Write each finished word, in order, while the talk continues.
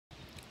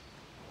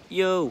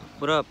Yo,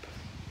 what up?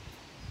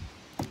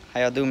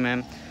 How y'all doing,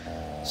 man?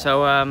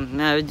 So,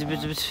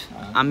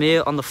 I'm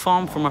here on the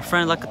farm for my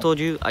friend, like I told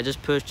you. I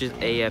just purchased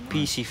a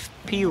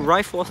PCP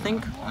rifle, I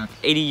think.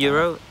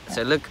 €80.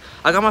 So, look,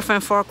 I got my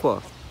friend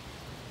Farquhar.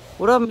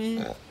 What up,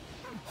 man?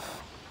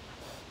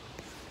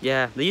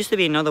 Yeah, there used to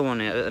be another one,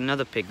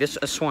 another pig. This is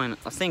a swine,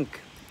 I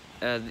think.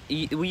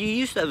 We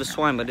used to have a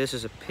swine, but this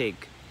is a pig.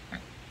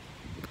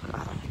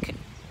 Okay.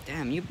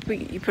 Damn, you're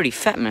pretty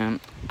fat, man.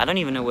 I don't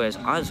even know where his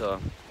eyes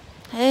are.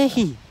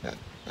 Hey!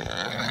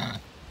 I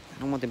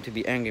don't want them to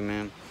be angry,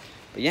 man.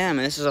 But yeah,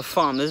 man, this is a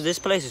farm. This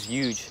place is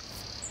huge.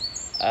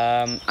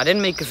 I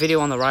didn't make a video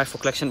on the rifle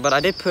collection, but I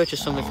did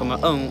purchase something for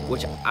my own,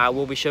 which I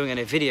will be showing in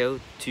a video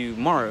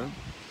tomorrow.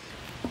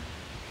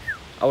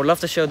 I would love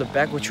to show the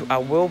back, which I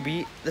will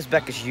be. This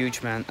back is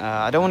huge, man.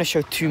 I don't want to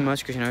show too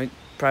much because, you know,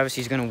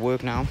 privacy is going to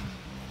work now.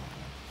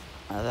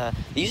 There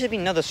used to be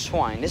another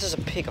swine. This is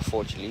a pig,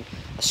 unfortunately.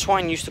 A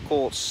swine used to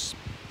call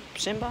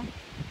Simba?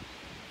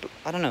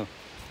 I don't know.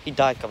 He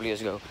died a couple of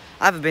years ago.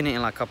 I haven't been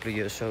in like a couple of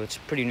years, so it's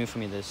pretty new for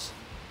me, this.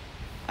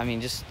 I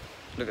mean, just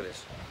look at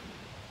this.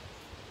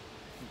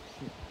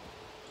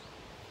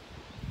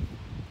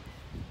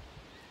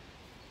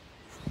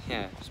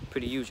 Yeah, it's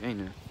pretty huge,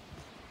 ain't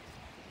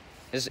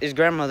it? His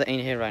grandmother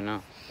ain't here right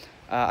now.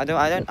 I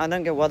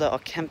don't get why there are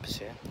campers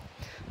here.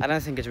 I don't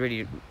think it's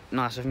really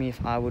nice of me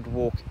if I would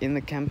walk in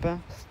the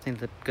camper. I think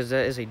that because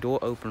there is a door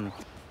open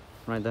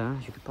right there,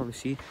 as you could probably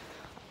see.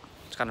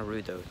 It's kind of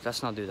rude though.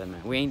 Let's not do that,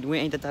 man. We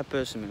ain't that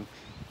person, man.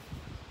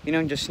 You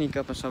don't just sneak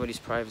up on somebody's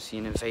privacy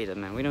and invade it,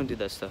 man. We don't do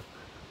that stuff.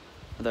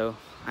 Although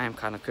I am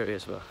kind of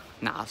curious, but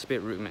nah, it's a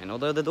bit rude, man.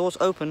 Although the door's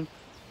open,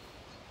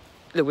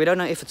 look, we don't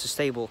know if it's a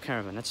stable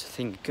caravan. That's the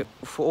thing.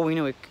 For all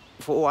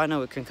I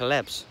know, it can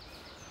collapse.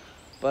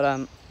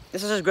 But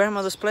this is his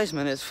grandmother's place,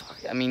 man.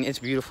 I mean, it's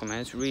beautiful,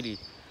 man.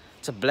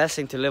 It's a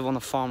blessing to live on a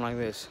farm like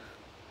this.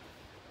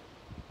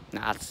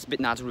 Nah, it's a bit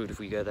not rude if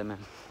we go there, man.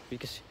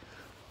 Because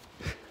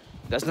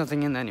there's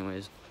nothing in there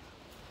anyways.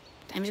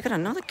 Damn, he's got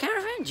another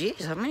caravan?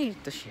 Jeez, how many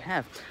does she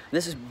have?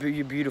 This is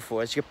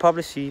beautiful, as you can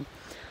probably see.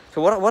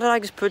 So what did I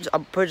just purchase? I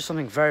purchased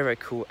something very, very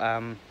cool.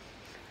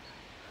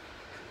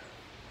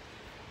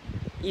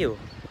 Ew.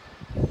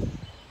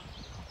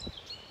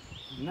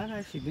 I've never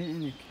actually been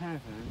in a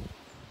caravan.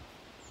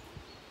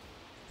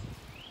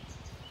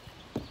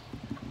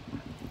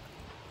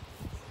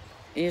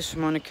 Here's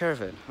from on a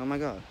caravan. Oh my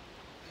god.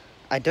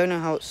 I don't know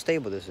how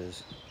stable this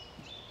is.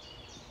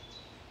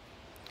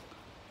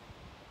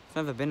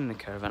 I've never been in a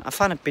caravan. I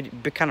find it a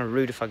bit kind of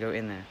rude if I go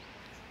in there.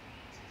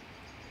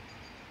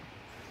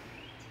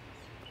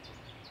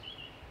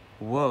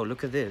 Whoa,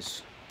 look at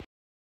this.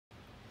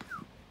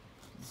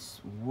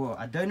 Whoa,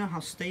 I don't know how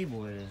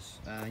stable it is.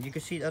 You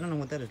can see, I don't know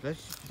what that is.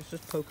 Let's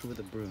just poke it with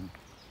a broom.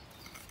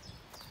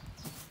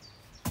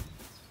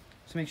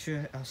 Let's make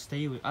sure how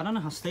stable. I don't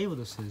know how stable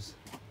this is.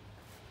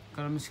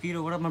 Got a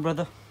mosquito. What up, my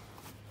brother?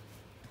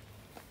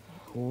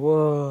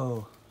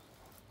 Whoa.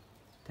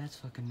 That's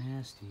fucking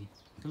nasty.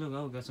 Look,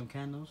 oh, got some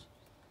candles.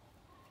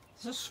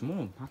 This is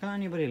small. How can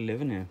anybody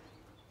live in here?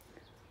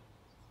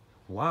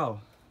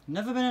 Wow.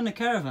 Never been in a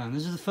caravan.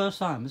 This is the first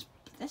time.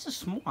 This is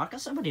small. How can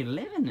somebody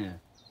live in there?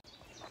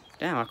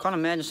 Damn, I can't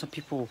imagine some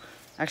people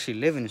actually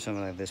living in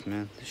something like this,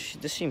 man.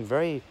 This seems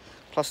very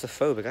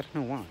claustrophobic. I don't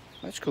know why.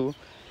 That's cool.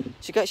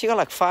 She got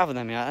like 5 of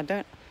them here. I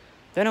don't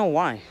know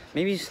why.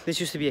 Maybe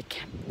this used to be a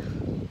camp.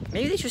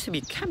 Maybe this used to be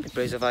a camping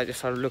place if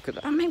I look at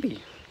that.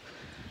 Maybe.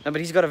 No, but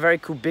he's got a very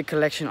cool big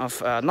collection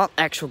of not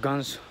actual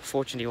guns,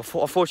 fortunately, or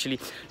unfortunately.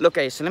 Look,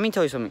 okay, so let me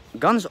tell you something.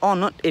 Guns are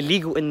not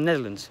illegal in the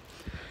Netherlands.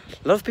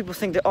 A lot of people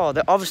think they are.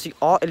 They obviously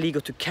are illegal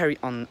to carry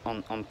on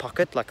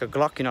pocket, like a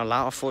Glock. You're not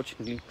allowed,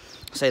 unfortunately.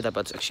 I say that,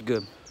 but it's actually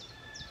good.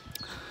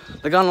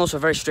 The gun laws are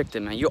very strict,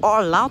 man. You are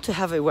allowed to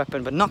have a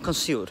weapon, but not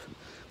concealed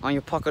on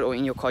your pocket or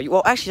in your car.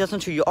 Well, actually, that's not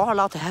true. You are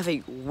allowed to have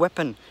a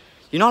weapon.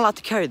 You're not allowed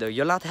to carry though.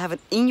 You're allowed to have it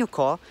in your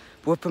car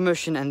with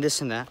permission and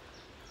this and that.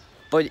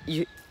 But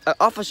an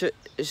officer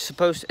is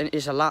supposed and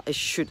is allowed. It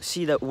should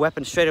see the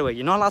weapon straight away.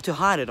 You're not allowed to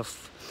hide it.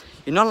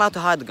 You're not allowed to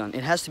hide the gun.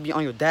 It has to be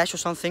on your dash or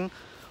something,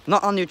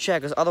 not on your chair,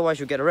 because otherwise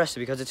you get arrested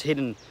because it's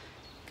hidden,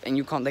 and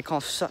they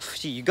can't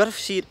see. You gotta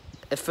see it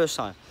at first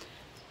sight.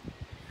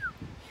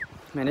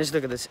 Man, just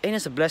look at this. Ain't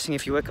it a blessing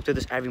if you wake up to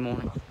this every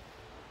morning?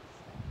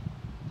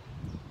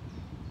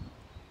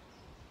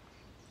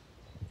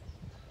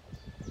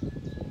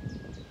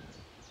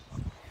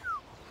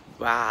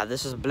 Wow,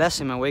 this is a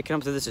blessing, man. Waking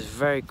up to this is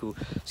very cool.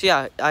 So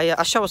yeah,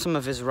 I showed some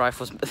of his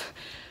rifles.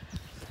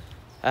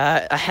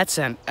 A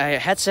Hetson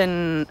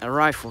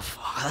rifle.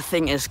 Oh, that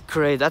thing is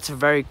crazy. That's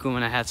very cool,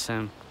 man. A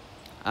Hetson.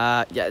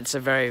 Yeah, it's a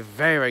very,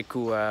 very, very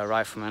cool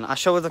rifle, man. I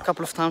showed it a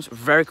couple of times.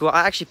 Very cool.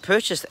 I actually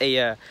purchased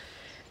a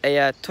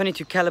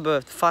 22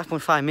 caliber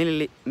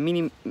 5.5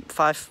 mm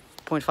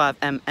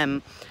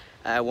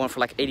one for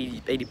like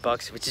 80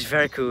 bucks, which is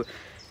very cool.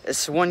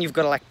 It's one you've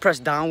got to like press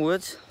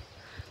downwards.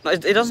 No,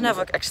 it doesn't have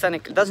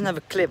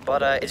a clip,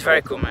 but it's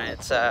very cool, man.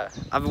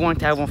 I've been wanting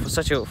to have one for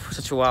such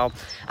a while.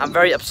 I'm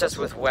very obsessed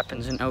with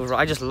weapons and overall.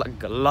 I just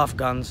love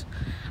guns.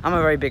 I'm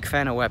a very big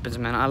fan of weapons,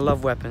 man. I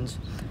love weapons.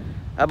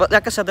 But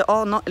like I said, they're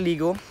all not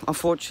illegal.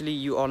 Unfortunately,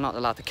 you are not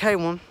allowed to carry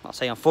one. I'll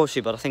say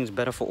unfortunately, but I think it's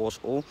better for us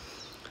all.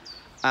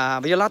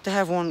 But you're allowed to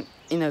have one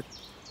in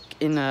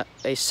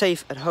a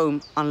safe at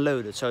home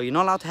unloaded. So you're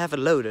not allowed to have it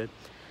loaded.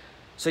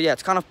 So yeah,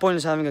 it's kind of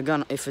pointless having a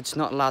gun if it's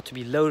not allowed to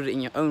be loaded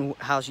in your own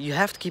house. You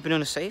have to keep it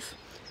in a safe.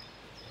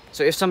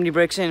 So if somebody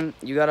breaks in,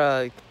 you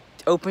gotta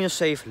open your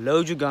safe,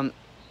 load your gun.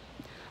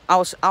 I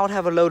would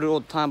have it loaded all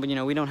the time, but you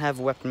know, we don't have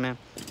a weapon, man.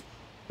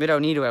 We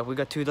don't need a weapon. We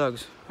got 2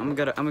 dogs. And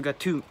we got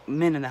 2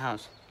 men in the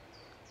house.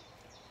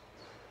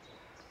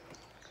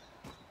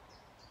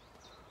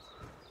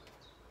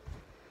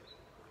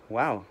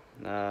 Wow.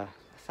 I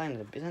find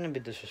it isn't a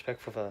bit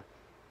disrespectful for.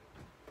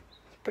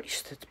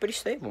 It's pretty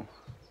stable.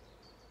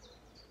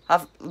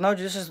 No joke.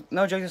 This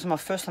is my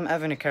first time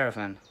ever in a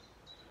caravan.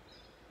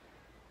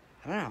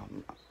 I don't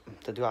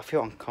know. Do I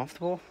feel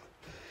uncomfortable?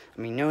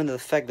 I mean, knowing the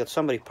fact that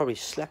somebody probably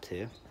slept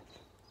here.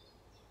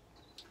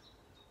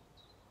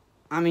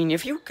 I mean,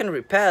 if you can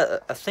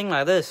repair a thing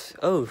like this,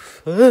 oh,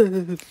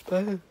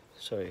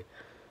 sorry,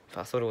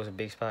 I thought it was a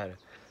big spider.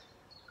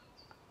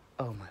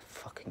 Oh my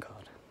fucking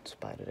god,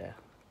 spider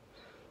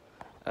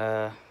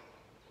there.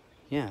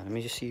 Yeah, let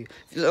me just see.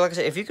 Like I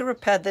said, if you could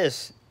repair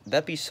this,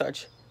 that'd be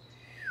such.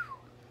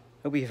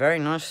 It'd be very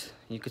nice.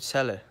 You could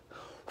sell it.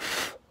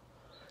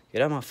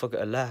 Yeah, that motherfucker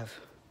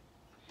alive.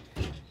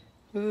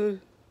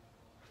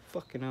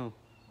 Fucking hell.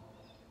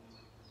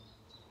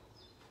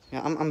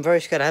 Yeah, I'm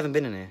very scared. I haven't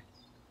been in here.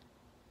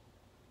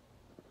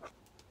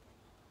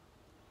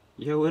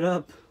 Yo, what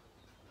up?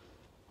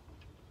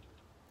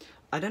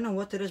 I don't know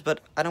what it is, but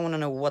I don't want to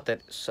know what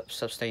that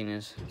sustain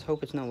is. Let's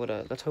hope it's not what.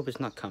 Let's hope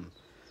it's not cum.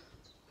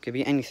 Could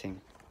be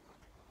anything.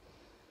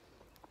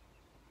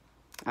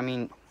 I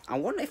mean, I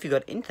wonder if you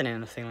got internet or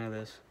anything like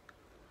this.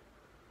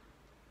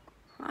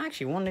 I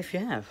actually wonder if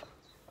you have.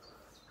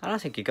 I don't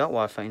think you got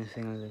Wi-Fi or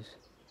anything like this.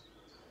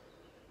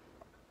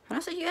 And I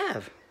say you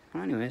have.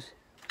 Well, anyways.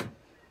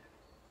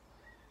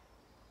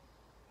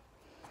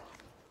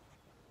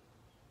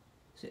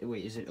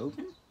 Wait, is it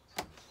open?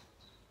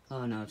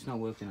 Oh no, it's not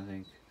working, I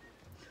think.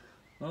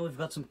 Well, we've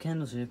got some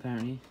candles here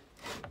apparently.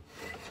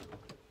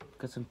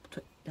 Got some.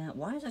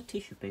 Why is that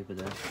tissue paper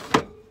there?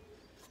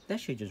 That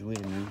shit just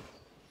weird, man.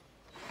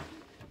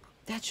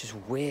 That's just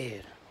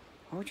weird.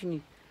 Why would you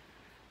need?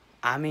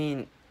 I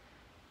mean,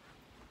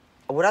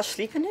 would I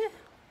sleep in there?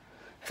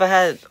 If I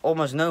had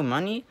almost no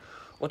money,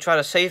 or try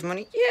to save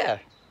money? Yeah.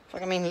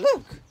 Like, I mean,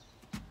 look.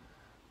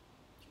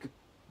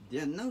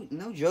 Yeah,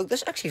 no joke.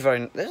 This is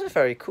actually this is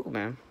very cool,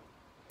 man.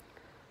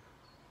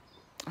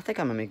 I think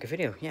I'm gonna make a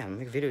video. Yeah, I'm gonna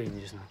make a video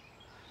just now.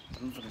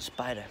 I'm a fucking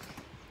spider.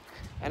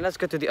 And let's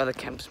go to the other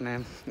camps,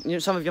 man. You know,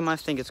 some of you might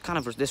think it's kind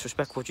of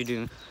disrespectful what you're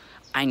doing.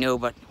 I know,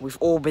 but we've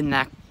all been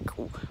that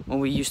when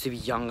we used to be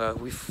younger.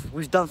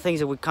 We've done things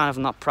that we're kind of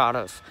not proud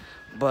of,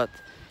 but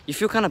you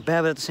feel kind of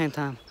bad, but at the same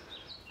time,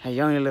 hey,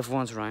 you only live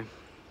once, right?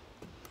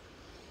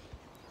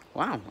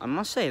 Wow, I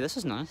must say this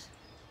is nice.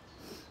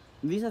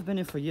 These have been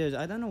here for years.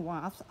 I don't know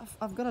why.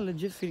 I've got a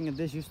legit feeling that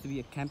this used to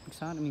be a camping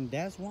site. I mean,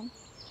 there's one.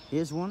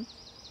 Here's one.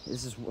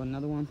 This is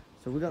another one.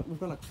 So we've got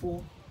like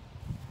 4.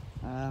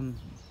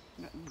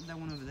 That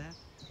one over there.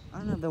 I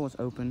don't know if that was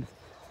open.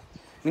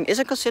 I mean, is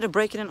it considered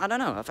breaking in? I don't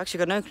know. I've actually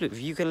got no clue.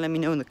 If you can let me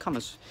know in the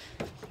comments.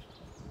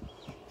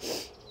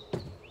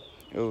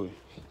 Oh,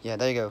 yeah,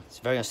 there you go. It's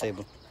very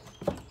unstable.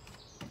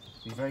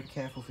 Be very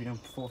careful if you don't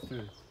fall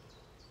through.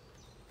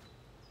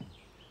 I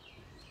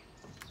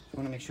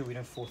want to make sure we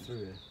don't fall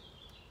through it.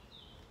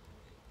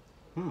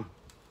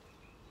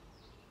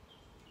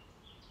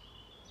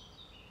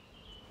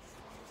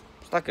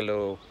 It's like a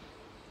little.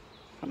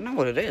 I don't know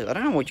what it is. I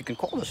don't know what you can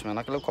call this, man.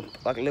 Like a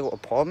little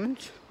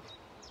apartment.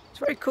 It's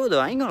very cool, though.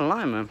 I ain't gonna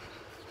lie, man.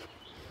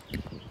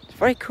 It's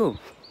very cool.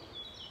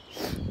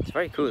 It's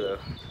very cool, though.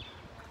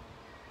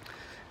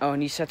 Oh,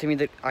 and he said to me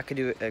that I could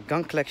do a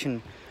gun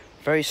collection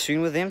very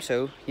soon with him,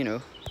 so you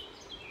know,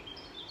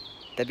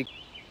 that'd be.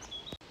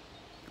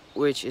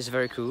 Which is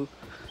very cool.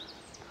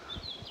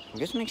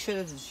 Just make sure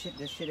that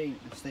this shit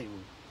ain't unstable.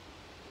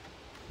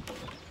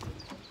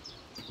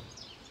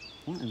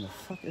 What in the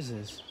fuck is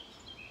this?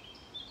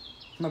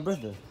 My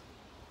brother.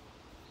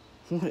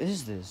 What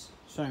is this?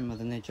 Sorry,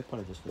 Mother Nature,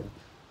 apologies for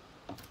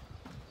that.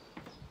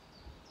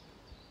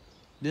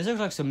 This looks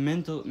like some a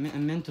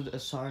mental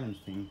asylum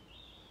thing.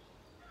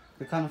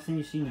 The kind of thing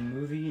you see in a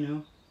movie, you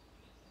know?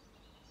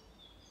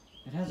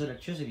 It has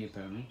electricity,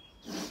 apparently.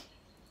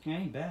 It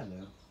ain't bad,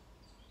 though.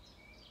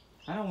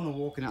 I don't want to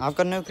walk in it. I've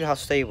got no clue how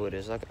stable it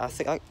is. Like, I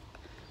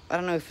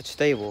don't know if it's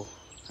stable.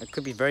 It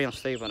could be very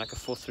unstable and I could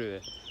fall through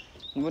it.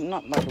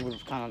 Not like it would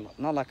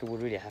not like it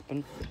would really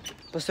happen.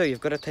 But still, you've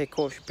got to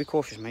be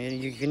cautious, man.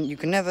 You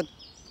can never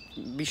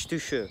be too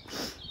sure.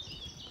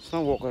 It's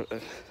not walk.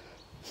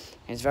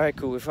 It's very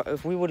cool.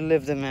 If we would have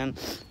lived there, man,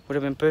 would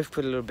have been perfect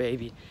with a little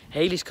baby.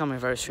 Haley's coming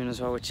very soon as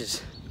well, which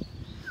is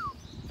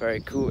very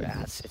cool.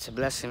 Yeah, it's a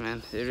blessing,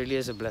 man. It really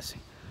is a blessing.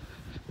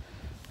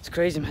 It's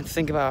crazy, man, to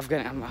think about. I've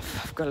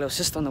got a little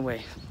sister on the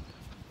way.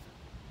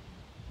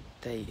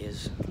 There he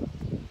is.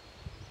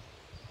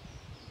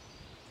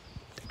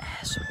 The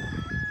asshole.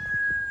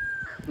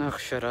 Oh,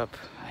 shut up.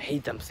 I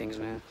hate them things,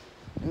 man.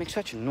 They make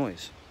such a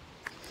noise.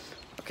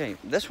 Okay,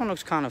 this one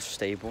looks kind of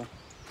stable.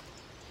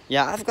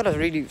 Yeah, I've got a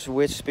really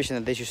weird suspicion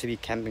that this used to be a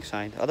camping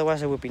site.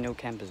 Otherwise, there would be no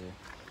campers here.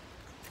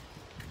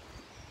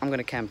 I'm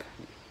gonna camp.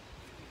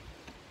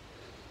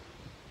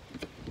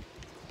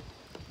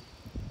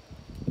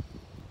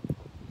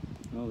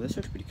 Oh, this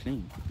looks pretty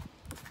clean.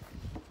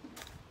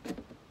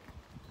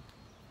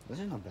 This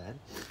is not bad.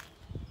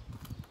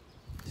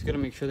 Just gotta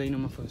make sure that you know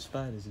my fucking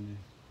spiders in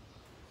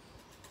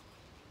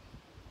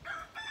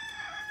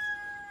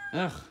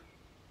there. Ugh.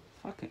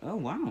 Fucking. Oh,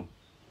 wow.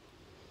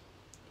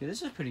 Yeah,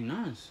 this is pretty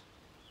nice.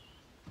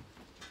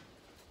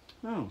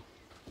 Oh,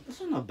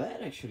 this is not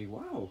bad actually.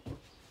 Wow.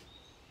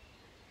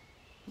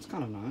 That's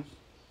kind of nice.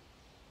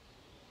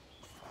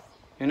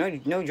 You know,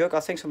 no joke, I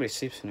think somebody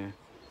sleeps in here.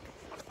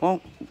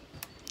 Well,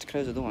 let's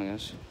close the door, I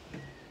guess.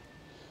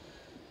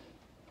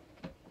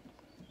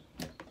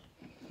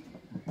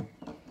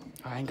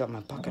 I ain't got my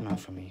pocket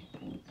knife for me.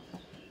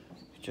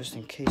 Just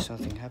in case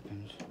something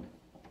happens.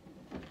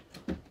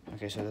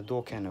 Okay, so the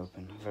door can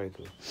open. Very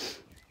good.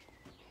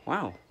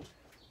 Wow.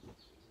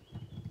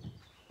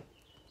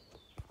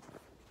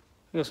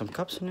 We got some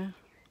cups in there.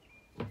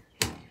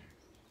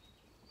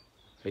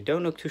 They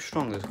don't look too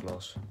strong, this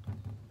glass.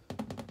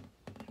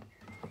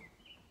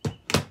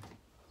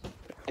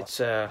 It's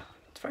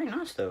very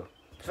nice though.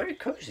 Very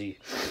cozy.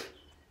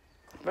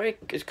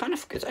 It's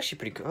actually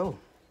pretty cool. Oh.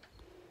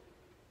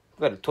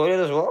 We got a toilet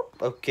as well.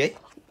 Okay.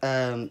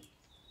 I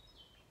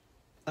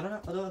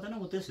don't know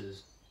what this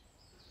is.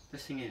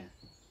 This thing here.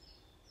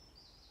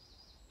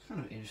 It's kind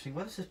of interesting.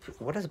 What is this?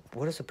 What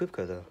is the poop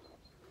go though?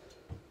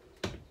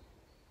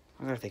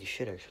 I gotta take a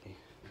shit actually.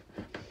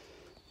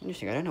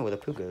 Interesting. I don't know where the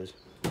poop goes.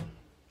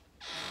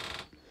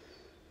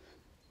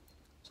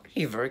 It's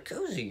actually very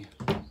cozy.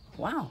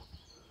 Wow.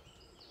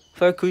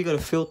 Very cool. You got a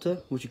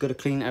filter, which you gotta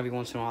clean every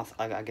once in a while.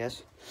 I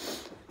guess.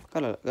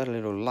 Got a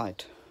little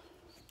light.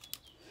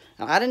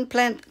 Now, I didn't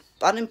plant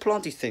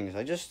these things.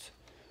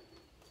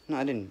 No,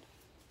 I didn't.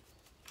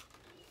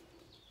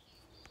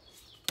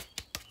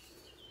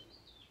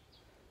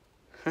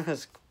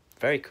 That's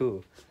very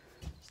cool.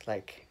 It's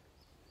like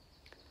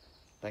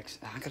I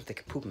gotta take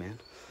a poop, man.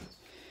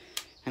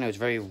 I know it's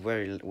very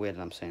weird that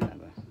I'm saying that,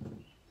 but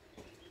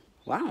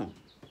wow,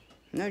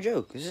 no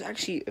joke. This is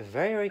actually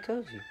very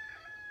cozy.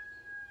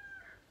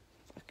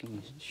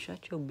 Fucking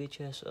shut your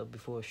bitch ass up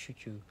before I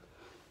shoot you.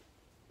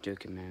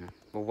 Joking, man.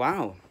 But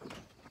wow.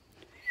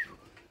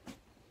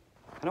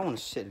 I don't want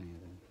to sit in here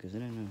though, because I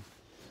don't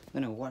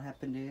know what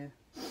happened there.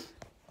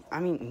 I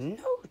mean,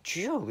 no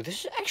joke.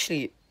 This is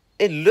actually,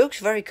 it looks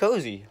very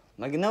cozy.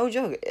 Like, no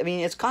joke. I mean,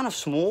 it's kind of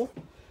small,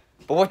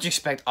 but what you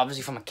expect,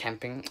 obviously, from a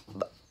camping.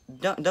 But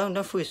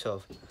don't fool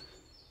yourself.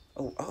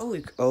 Oh,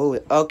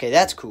 okay,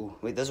 that's cool.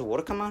 Wait, does the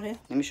water come out here?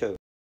 Let me show you.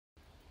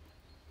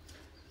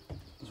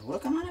 Does water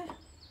come out here?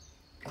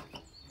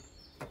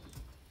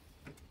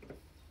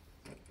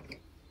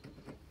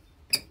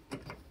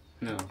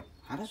 No.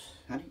 How do you?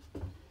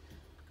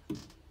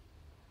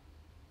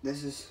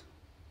 This is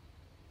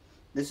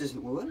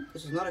what?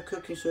 This is not a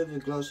cooking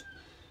service glass.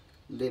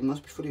 They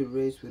must be fully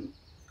raised with.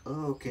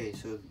 Oh, okay,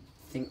 so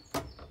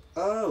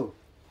oh,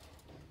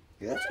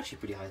 yeah, that's actually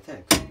pretty high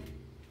tech.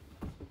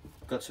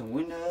 Got some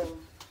window.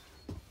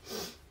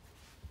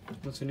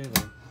 What's in here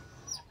though?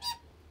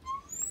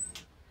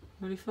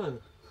 Really fun.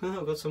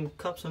 Got some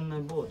cups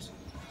and boards.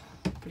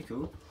 Pretty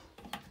cool.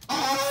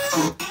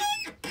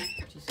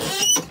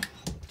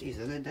 Jeez,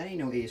 that ain't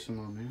no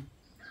ASMR, man.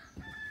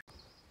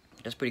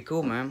 That's pretty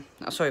cool, man.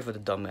 I'm sorry for the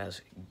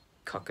dumbass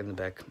cock in the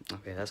back.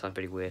 Okay, that sounds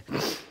pretty weird.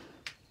 Look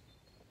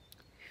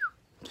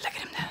at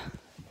him there.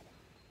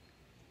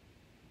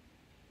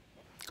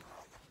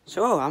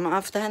 So, I'm gonna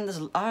have to end this.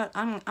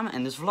 I'm gonna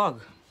end this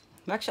vlog.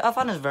 Actually, I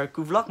found this a very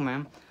cool vlog,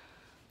 man.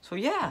 So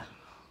yeah,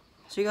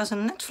 see you guys in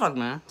the next vlog,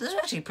 man. This is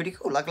actually pretty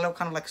cool. Like a little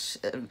kind of like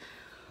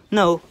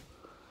no.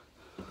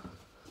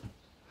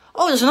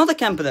 Oh, there's another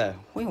camper there.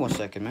 Wait 1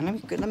 second, man.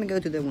 Let me go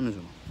to that one as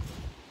well.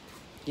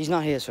 He's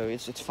not here, so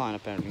it's fine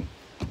apparently.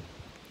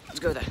 Let's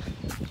go there.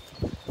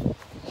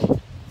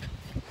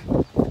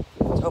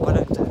 Let's hope I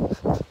don't.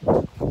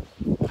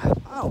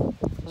 Oh,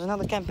 there's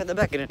another camp at the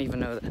back. I didn't even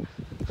know that.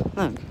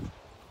 Look,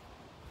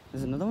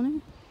 there's another one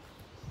here.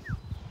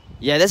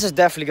 Yeah, this is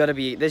definitely gotta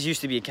be. This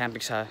used to be a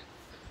camping site.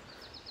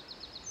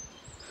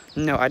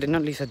 No, I did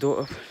not leave the door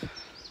open.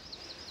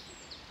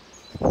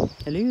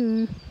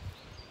 Hello.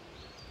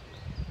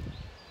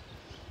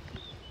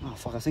 Oh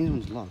fuck! I think this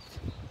one's locked.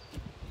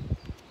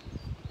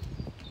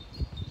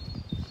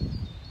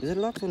 Is it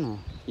locked or no?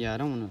 Yeah, I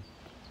don't wanna.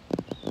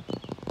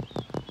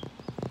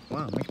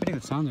 Wow, it makes pretty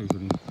good sound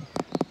actually.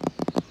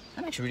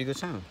 That makes a really good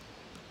sound.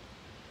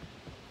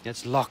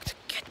 It's locked.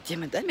 God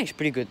damn it, that makes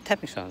pretty good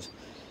tapping sounds.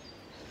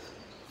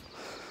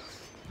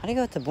 How do you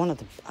go at the one at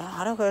the?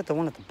 How do I go at the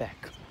one at the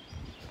back?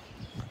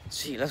 Let's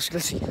see. Let's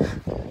see.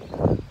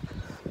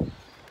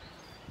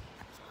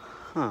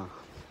 Huh.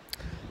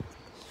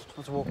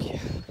 Let's walk here.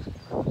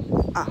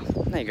 Ah,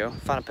 there you go.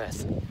 Found a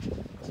path.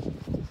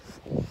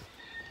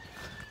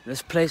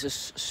 This place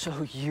is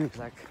so huge.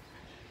 Like,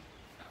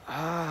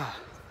 Ah.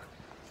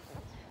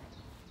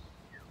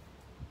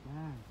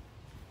 Man.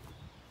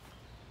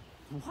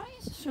 Why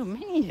is there so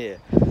many here?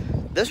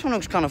 This one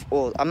looks kind of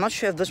old. I'm not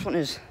sure if this one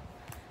is...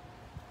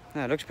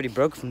 Yeah, it looks pretty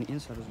broken from the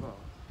inside as well.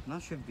 I'm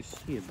not sure if you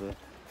can see it, but...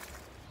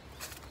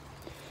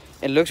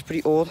 It looks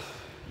pretty old.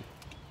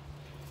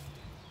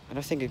 I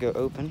don't think it'll go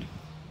open.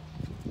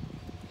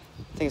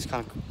 I think it's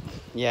kind of...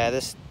 Yeah,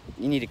 this...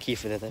 You need a key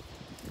for that.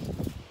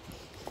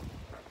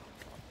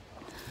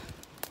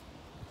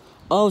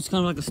 Oh, it's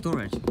kind of like a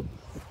storage.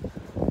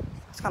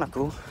 It's kind of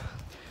cool.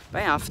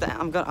 But yeah, I've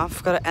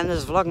got to end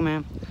this vlog,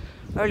 man.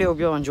 I really hope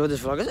you all enjoyed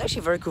this vlog. It's actually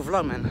a very cool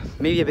vlog, man.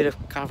 Maybe a bit of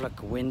kind of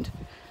like wind.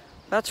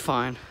 That's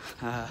fine.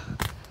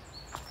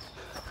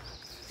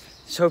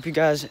 So hope you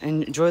guys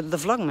enjoyed the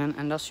vlog, man.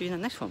 And I'll see you in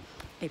the next one.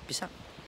 Hey, peace out.